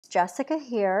Jessica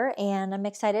here, and I'm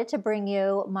excited to bring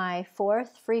you my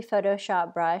 4th free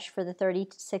Photoshop brush for the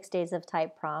 36 Days of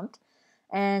Type prompt.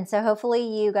 And so hopefully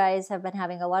you guys have been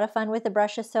having a lot of fun with the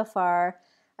brushes so far.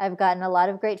 I've gotten a lot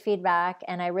of great feedback,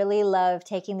 and I really love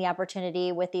taking the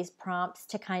opportunity with these prompts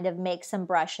to kind of make some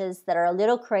brushes that are a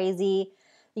little crazy.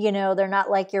 You know, they're not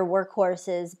like your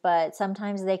workhorses, but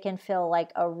sometimes they can feel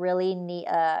like a really neat,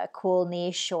 cool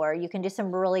niche, or you can do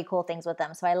some really cool things with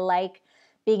them. So I like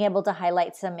being able to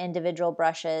highlight some individual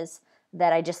brushes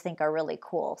that I just think are really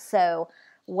cool. So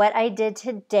what I did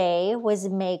today was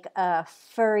make a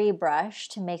furry brush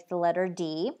to make the letter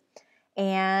D.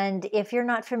 And if you're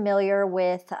not familiar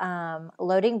with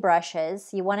loading brushes,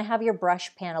 you want to have your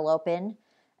brush panel open.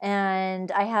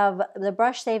 And I have the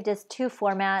brush saved as 2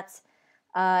 formats.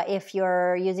 If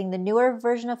you're using the newer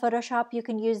version of Photoshop, you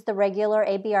can use the regular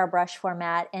ABR brush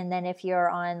format. And then if you're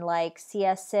on like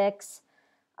CS6,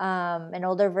 an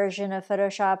older version of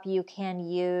Photoshop, you can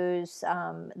use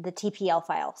the TPL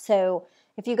file. So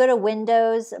if you go to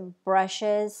Windows,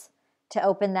 Brushes, to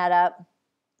open that up,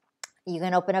 you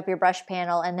can open up your brush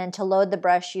panel, and then to load the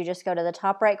brush, you just go to the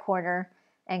top right corner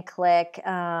and click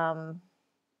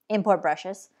Import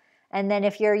Brushes. And then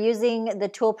if you're using the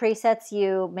tool presets,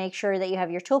 you make sure that you have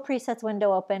your tool presets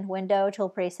window open, Window, Tool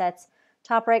Presets,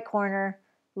 top right corner,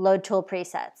 Load Tool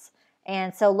Presets.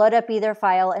 And so load up either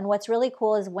file. And what's really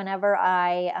cool is whenever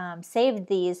I saved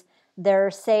these,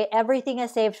 everything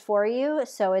is saved for you.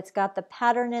 So it's got the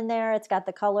pattern in there, it's got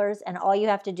the colors, and all you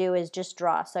have to do is just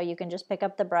draw. So you can just pick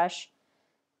up the brush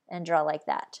and draw like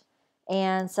that.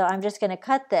 And so I'm just going to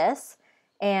cut this,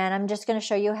 and I'm just going to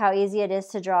show you how easy it is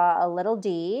to draw a little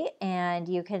D, and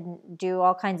you can do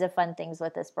all kinds of fun things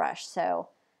with this brush. So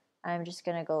I'm just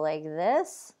going to go like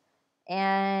this.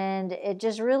 And it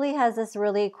just really has this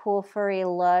really cool furry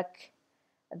look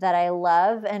that I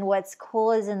love. And what's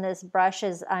cool is in this brush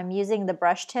is I'm using the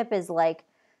brush tip is like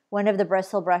one of the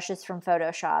bristle brushes from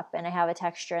Photoshop, and I have a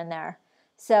texture in there.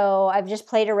 So I've just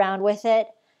played around with it.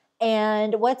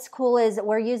 And what's cool is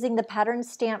we're using the pattern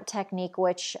stamp technique,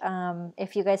 which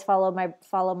if you guys follow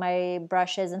my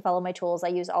brushes and follow my tools, I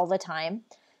use all the time.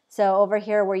 So over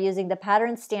here we're using the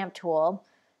pattern stamp tool.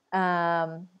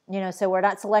 You know, so we're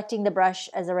not selecting the brush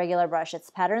as a regular brush, it's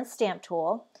pattern stamp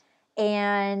tool.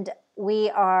 And we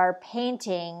are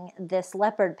painting this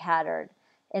leopard pattern.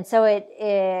 And so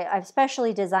I've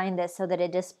specially designed this so that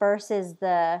it disperses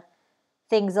the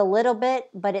things a little bit,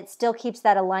 but it still keeps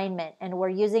that alignment. And we're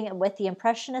using it with the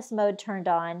impressionist mode turned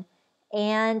on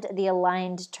and the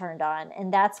aligned turned on.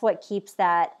 And that's what keeps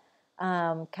that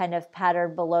kind of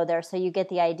pattern below there, so you get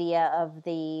the idea of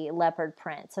the leopard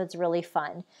print. So it's really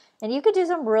fun. And you could do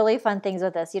some really fun things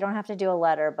with this. You don't have to do a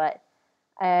letter, but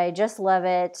I just love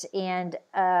it. And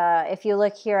if you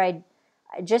look here,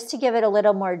 just to give it a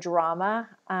little more drama,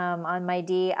 on my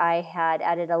D, I had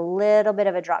added a little bit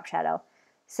of a drop shadow.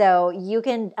 So you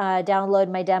can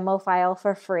download my demo file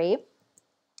for free.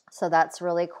 So that's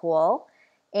really cool.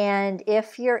 And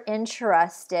if you're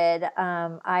interested,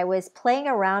 I was playing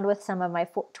around with some of my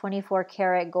 24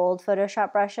 karat gold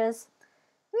Photoshop brushes.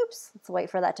 Oops, let's wait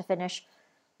for that to finish.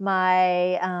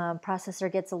 My processor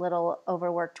gets a little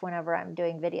overworked whenever I'm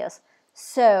doing videos.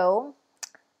 So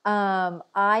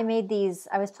I made these,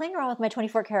 I was playing around with my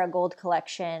 24 karat gold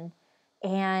collection,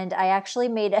 and I actually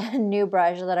made a new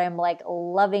brush that I'm like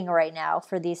loving right now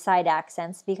for these side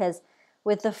accents, because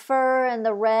with the fur and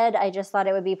the red, I just thought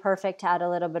it would be perfect to add a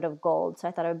little bit of gold. So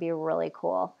I thought it would be really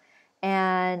cool.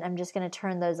 And I'm just going to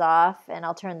turn those off, and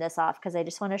I'll turn this off because I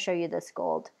just want to show you this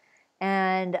gold.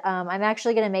 And I'm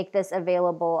actually going to make this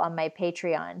available on my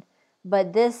Patreon.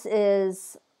 But this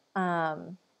is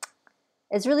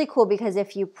it's really cool because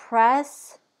if you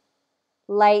press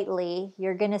lightly,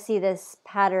 you're going to see this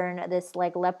pattern, this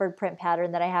like leopard print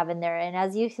pattern that I have in there. And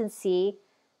as you can see,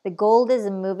 the gold is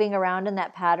moving around in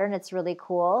that pattern. It's really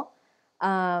cool.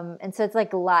 And so it's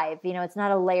like live, you know, it's not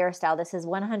a layer style. This is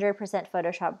 100%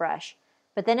 Photoshop brush.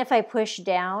 But then if I push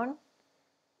down,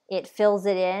 it fills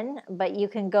it in, but you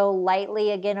can go lightly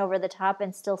again over the top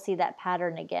and still see that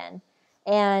pattern again.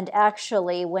 And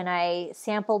actually, when I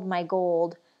sampled my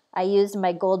gold, I used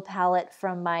my gold palette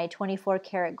from my 24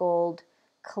 karat gold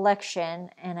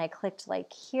collection, and I clicked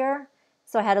like here.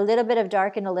 So I had a little bit of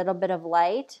dark and a little bit of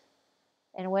light.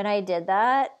 And when I did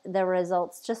that, the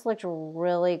results just looked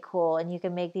really cool. And you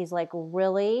can make these like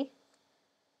really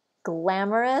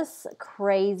glamorous,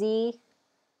 crazy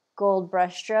gold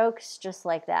brush strokes just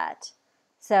like that.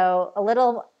 So a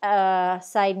little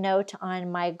side note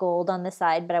on my gold on the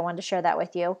side, but I wanted to share that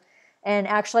with you. And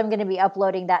actually I'm going to be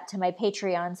uploading that to my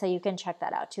Patreon, so you can check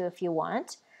that out too if you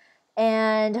want.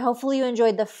 And hopefully you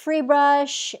enjoyed the free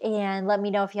brush, and let me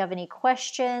know if you have any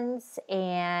questions,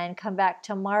 and come back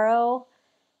tomorrow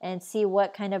and see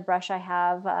what kind of brush I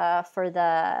have for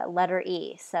the letter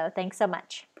E. So thanks so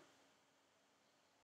much.